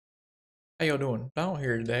How y'all doing? Donald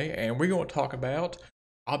here today, and we're going to talk about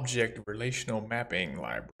object relational mapping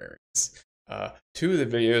libraries. Two of the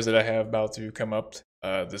videos that I have about to come up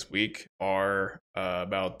this week are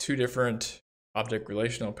about two different object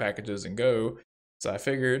relational packages in Go. So I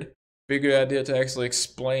figured it'd be a good idea to actually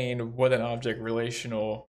explain what an object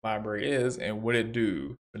relational library is and what it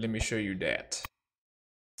do. But let me show you that.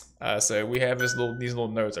 So we have these little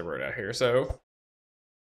notes I wrote out here. So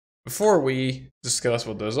before we discuss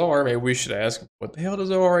what those are, maybe we should ask, what the hell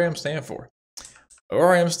does ORM stand for?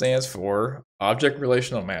 ORM stands for Object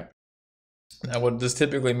Relational Map. Now, what this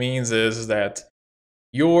typically means is that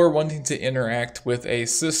you're wanting to interact with a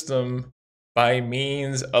system by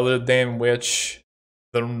means other than which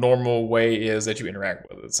the normal way is that you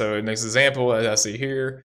interact with it. So in this example, as I see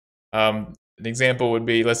here, an example would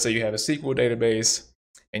be, let's say you have a SQL database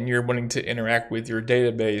and you're wanting to interact with your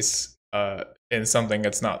database in something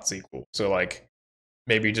that's not SQL. So like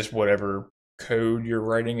maybe just whatever code you're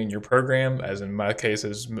writing in your program, as in my case,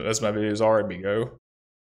 as my videos are, it'd be Go.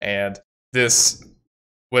 And this,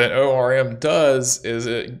 what an ORM does is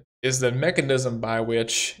it is the mechanism by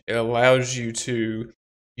which it allows you to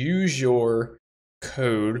use your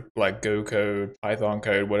code, like Go code, Python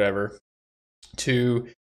code, whatever, to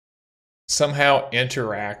somehow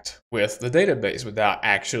interact with the database without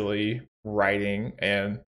actually writing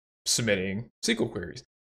and submitting SQL queries.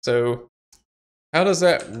 So how does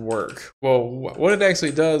that work? Well, what it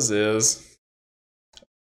actually does is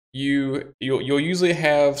you'll usually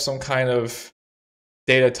have some kind of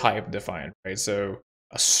data type defined, right? So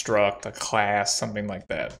a struct, a class, something like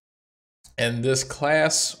that. And this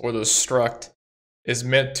class or the struct is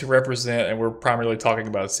meant to represent, and we're primarily talking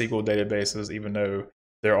about SQL databases, even though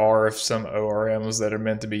there are some ORMs that are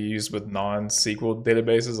meant to be used with non-SQL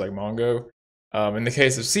databases like Mongo. In the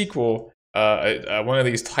case of SQL, one of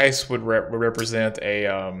these types would represent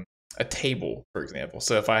a table, for example.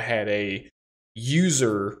 So if I had a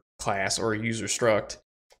user class or a user struct,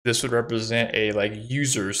 this would represent a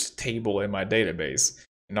users table in my database,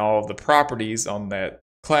 and all of the properties on that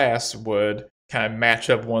class would kind of match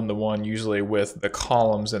up one-to-one, usually with the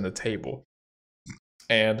columns in the table.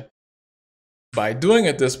 And by doing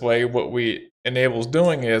it this way, what we enables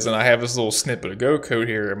doing is, and I have this little snippet of Go code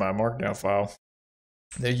here in my markdown file,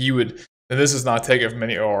 that you would, and this is not taken from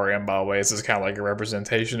any ORM, by the way, this is kind of like a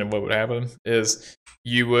representation of what would happen, is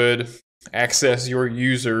you would access your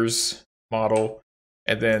user's model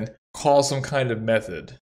and then call some kind of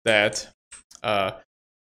method that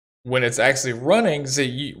when it's actually running, so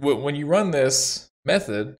when you run this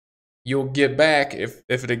method, you'll get back, if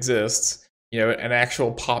it exists, an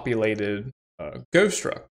actual populated Go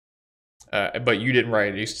struct, but you didn't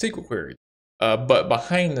write a SQL query. But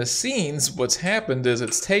behind the scenes, what's happened is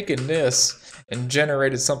it's taken this and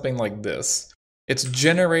generated something like this. It's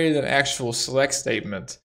generated an actual select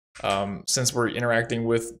statement, since we're interacting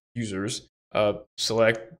with users,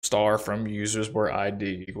 select star from users where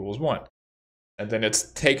ID equals 1. And then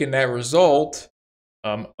it's taken that result,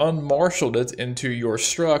 unmarshaled it into your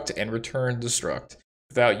struct, and returned the struct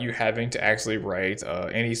without you having to actually write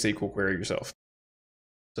any SQL query yourself.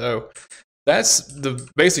 So that's the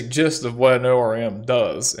basic gist of what an ORM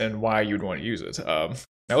does and why you'd want to use it. Now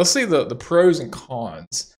let's see the pros and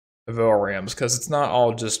cons of ORMs, because it's not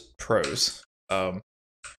all just pros.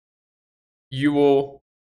 You will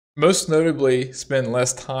most notably spend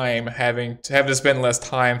less time having to spend less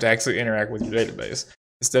time to actually interact with your database.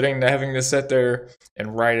 Instead of having to sit there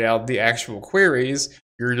and write out the actual queries,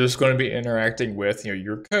 you're just going to be interacting with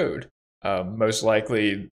your code. Most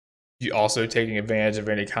likely, you also taking advantage of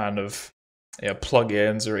any kind of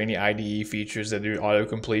plugins or any IDE features that do auto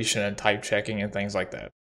completion and type checking and things like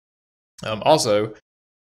that. Also,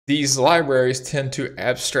 these libraries tend to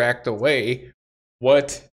abstract away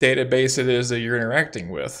what database it is that you're interacting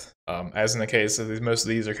with. As in the case of these, most of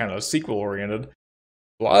these are kind of SQL oriented.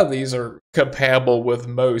 A lot of these are compatible with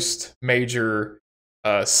most major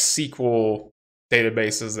SQL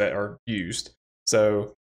databases that are used.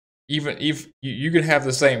 So even if you can have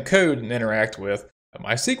the same code and interact with a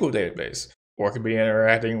MySQL database, or it could be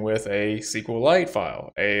interacting with a SQLite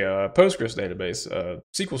file, a Postgres database, a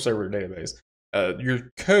SQL Server database.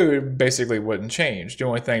 Your code basically wouldn't change. The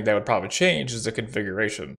only thing that would probably change is the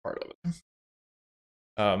configuration part of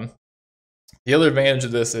it. The other advantage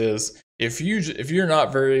of this is if you're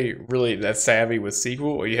not really that savvy with SQL,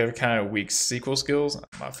 or you have kind of weak SQL skills,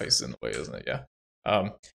 my face is in the way, isn't it? Yeah.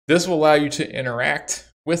 This will allow you to interact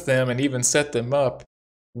with them and even set them up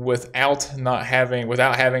without having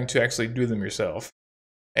to actually do them yourself.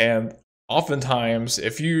 And oftentimes,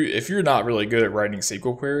 if you're not really good at writing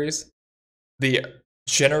SQL queries, the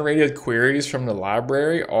generated queries from the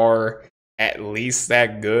library are at least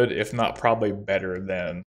that good, if not probably better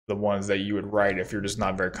than the ones that you would write if you're just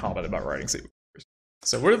not very confident about writing SQL queries.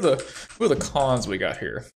 So what are the cons we got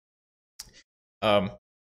here? While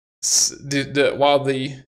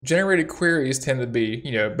the generated queries tend to be,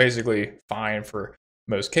 basically fine for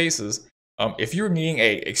most cases, if you're needing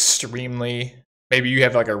maybe you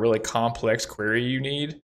have like a really complex query you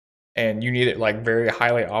need, and you need it like very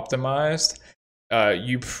highly optimized,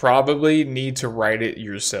 you probably need to write it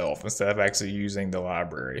yourself instead of actually using the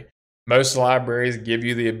library. Most libraries give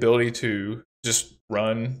you the ability to just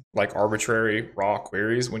run like arbitrary raw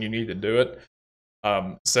queries when you need to do it.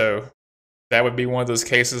 So that would be one of those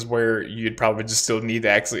cases where you'd probably just still need to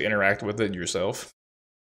actually interact with it yourself.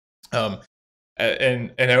 An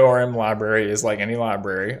ORM library is like any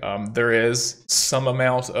library. There is some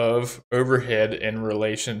amount of overhead in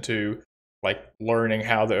relation to like learning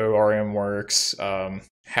how the ORM works,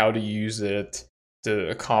 how to use it to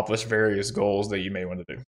accomplish various goals that you may want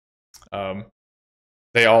to do.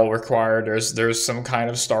 They all require there's some kind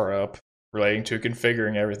of startup relating to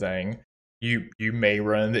configuring everything. You may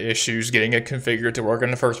run into issues getting it configured to work in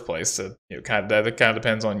the first place. So that kind of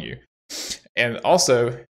depends on you. And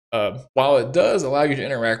also, while it does allow you to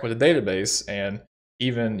interact with the database and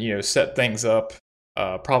even set things up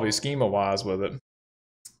probably schema wise with it,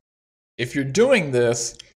 if you're doing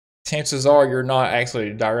this, chances are you're not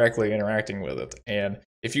actually directly interacting with it. And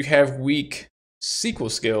if you have weak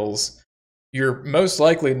SQL skills, you're most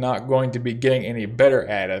likely not going to be getting any better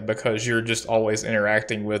at it because you're just always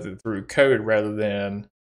interacting with it through code rather than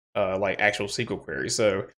like actual SQL queries.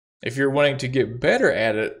 So if you're wanting to get better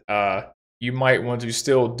at it, you might want to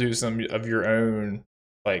still do some of your own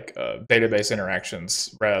like database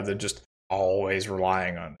interactions rather than just always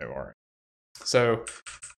relying on ORM. So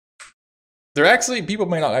people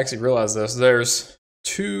may not actually realize this. There's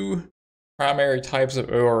two primary types of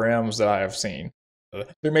ORMs that I have seen.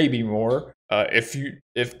 There may be more.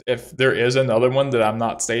 If there is another one that I'm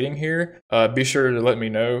not stating here, be sure to let me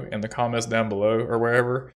know in the comments down below or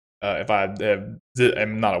wherever if I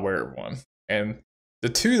am not aware of one. And the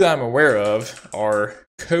two that I'm aware of are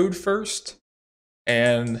code first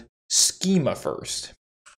and schema first.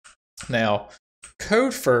 Now,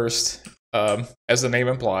 code first, as the name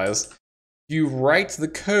implies, you write the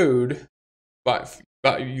code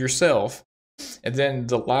by yourself, and then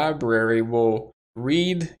the library will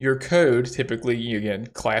read your code, typically, again,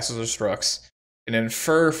 classes or structs, and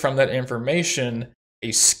infer from that information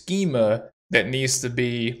a schema that needs to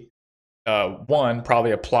be,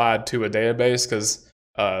 probably applied to a database, because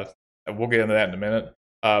we'll get into that in a minute,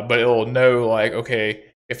 but it'll know, like, okay,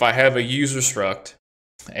 if I have a user struct,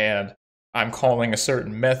 and I'm calling a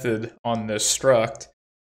certain method on this struct,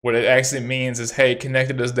 what it actually means is, hey, connect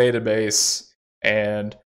to this database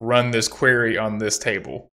and run this query on this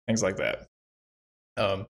table, things like that.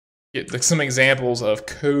 Some examples of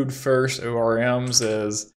code first ORMs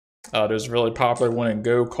is there's a really popular one in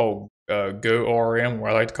Go called Go ORM, where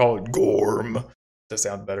I like to call it GORM. That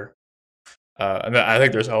sounds better. And I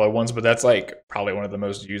think there's other ones, but that's like probably one of the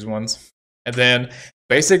most used ones. And then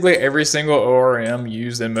basically every single ORM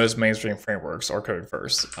used in most mainstream frameworks are code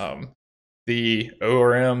first. The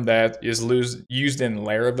ORM that is used in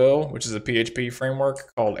Laravel, which is a PHP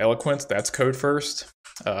framework called Eloquent, that's code first.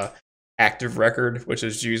 Active Record, which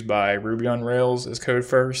is used by Ruby on Rails, is code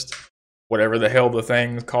first. Whatever the hell the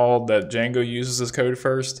thing's called that Django uses is code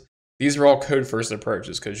first. These are all code first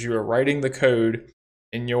approaches because you are writing the code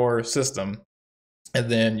in your system, and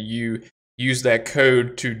then you use that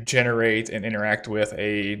code to generate and interact with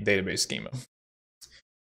a database schema.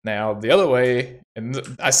 Now, the other way, and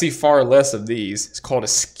I see far less of these, it's called a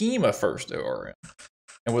schema first ORM.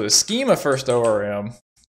 And with a schema first ORM,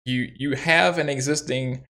 you have an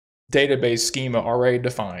existing database schema already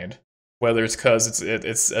defined, whether it's because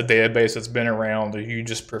it's a database that's been around or you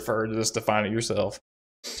just prefer to just define it yourself.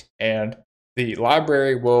 And the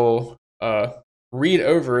library will read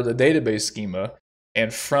over the database schema,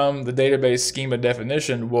 and from the database schema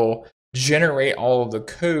definition will generate all of the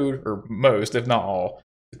code, or most, if not all,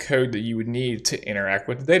 the code that you would need to interact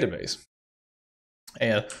with the database.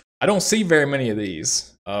 And I don't see very many of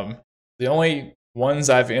these. The only ones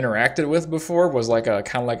I've interacted with before was like a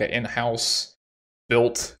kind of like an in-house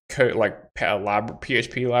built code, like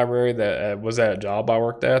PHP library that was at a job I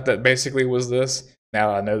worked at that basically was this.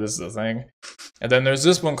 Now I know this is a thing. And then there's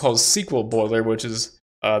this one called SQL Boiler, which is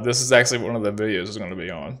this is actually one of the videos is going to be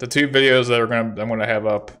on. The two videos that I'm going to have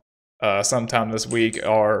up sometime this week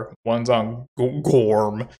are one's on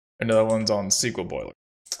GORM and the other one's on SQL Boiler.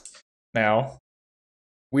 Now,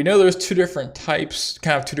 we know there's two different types,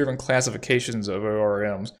 kind of two different classifications of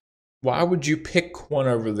ORMs. why would you pick one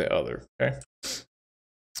over the other? Okay.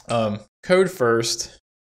 Code first.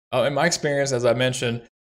 In my experience, as I mentioned,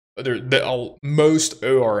 most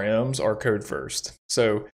ORMs are code first.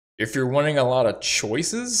 So if you're wanting a lot of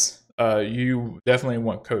choices, you definitely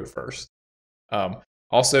want code first.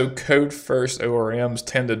 Also, code first ORMs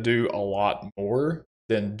tend to do a lot more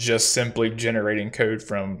than just simply generating code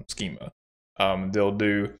from schema. They'll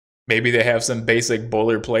do, maybe they have some basic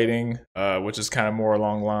boilerplating, which is kind of more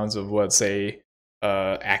along the lines of what, say,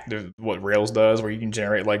 what Rails does, where you can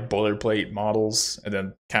generate like boilerplate models and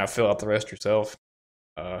then kind of fill out the rest yourself.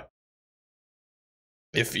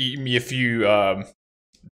 If you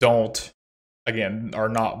don't, again, are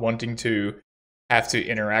not wanting to have to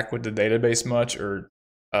interact with the database much, or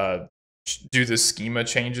do the schema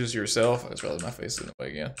changes yourself. That's really my face in the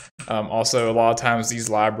way again. Also, a lot of times these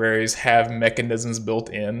libraries have mechanisms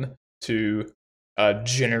built in to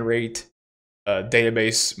generate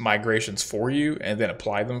database migrations for you and then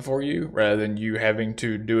apply them for you, rather than you having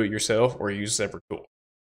to do it yourself or use a separate tool.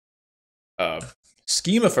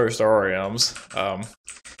 Schema first ORMs.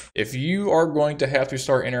 If you are going to have to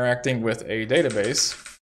start interacting with a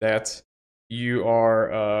database that you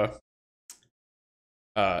are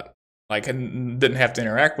like didn't have to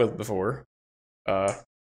interact with before,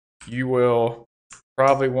 you will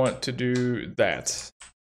probably want to do that.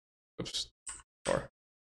 Oops. Or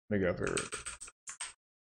let me go up here.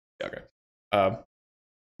 Okay.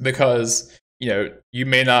 Because you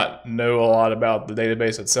may not know a lot about the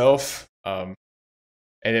database itself,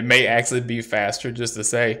 and it may actually be faster just to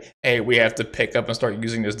say, "Hey, we have to pick up and start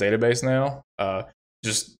using this database now."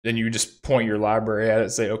 Then you just point your library at it,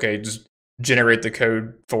 say, "Okay, just generate the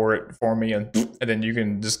code for it for me," and then you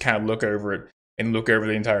can just kind of look over it and look over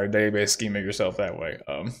the entire database schema yourself that way.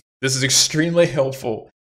 This is extremely helpful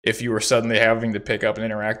if you are suddenly having to pick up and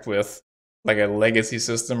interact with like a legacy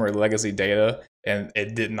system or legacy data, and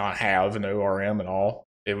it did not have an ORM at all.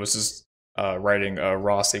 It was just writing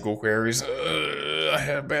raw SQL queries. I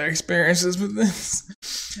have bad experiences with this.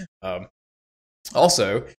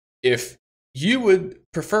 Also, if you would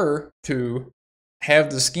prefer to have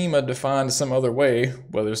the schema defined some other way,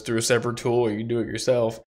 whether it's through a separate tool or you do it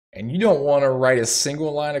yourself, and you don't want to write a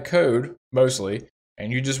single line of code mostly,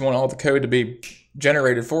 and you just want all the code to be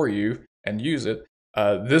generated for you and use it,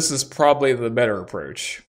 this is probably the better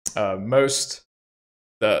approach. The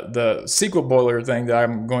SQL boiler thing that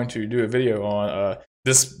I'm going to do a video on,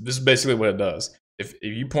 this is basically what it does. If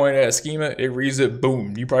you point at a schema, it reads it,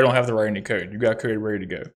 boom, you probably don't have to write any code. You got code ready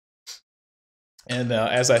to go. And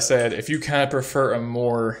as I said, if you kind of prefer a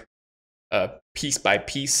more piece by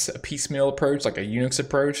piece, a piecemeal approach, like a Unix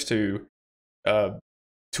approach to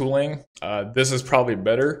tooling, this is probably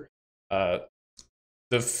better.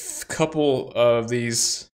 The couple of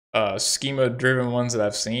these schema-driven ones that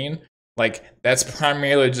I've seen, like that's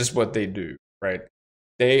primarily just what they do, right?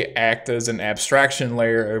 They act as an abstraction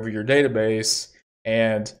layer over your database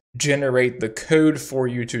and generate the code for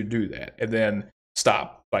you to do that, and then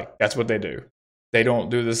stop. Like that's what they do. They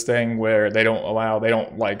don't do this thing where they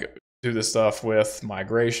don't like do the stuff with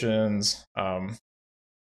migrations.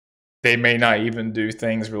 They may not even do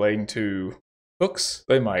things relating to hooks.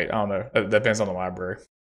 They might, I don't know. That depends on the library.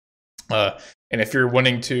 And if you're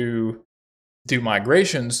wanting to do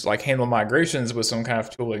migrations, like handle migrations with some kind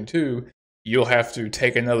of tooling too, you'll have to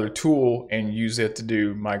take another tool and use it to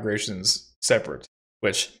do migrations separate,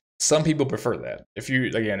 which some people prefer that. If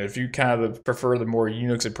you kind of prefer the more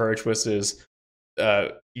Unix approach, which is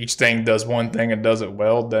each thing does one thing and does it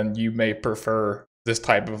well, then you may prefer this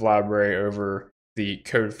type of library over the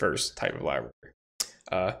code first type of library.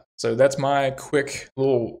 So that's my quick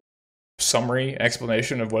little summary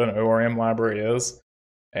explanation of what an ORM library is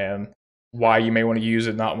and why you may want to use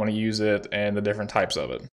it, not want to use it, and the different types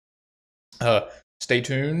of it. Stay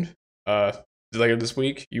tuned. Later this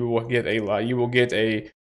week, you will get a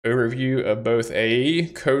overview of both a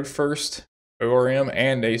code first ORM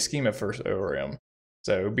and a schema first ORM.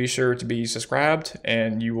 So be sure to be subscribed,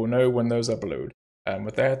 and you will know when those upload.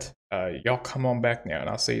 With that, y'all come on back now, and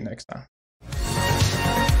I'll see you next time.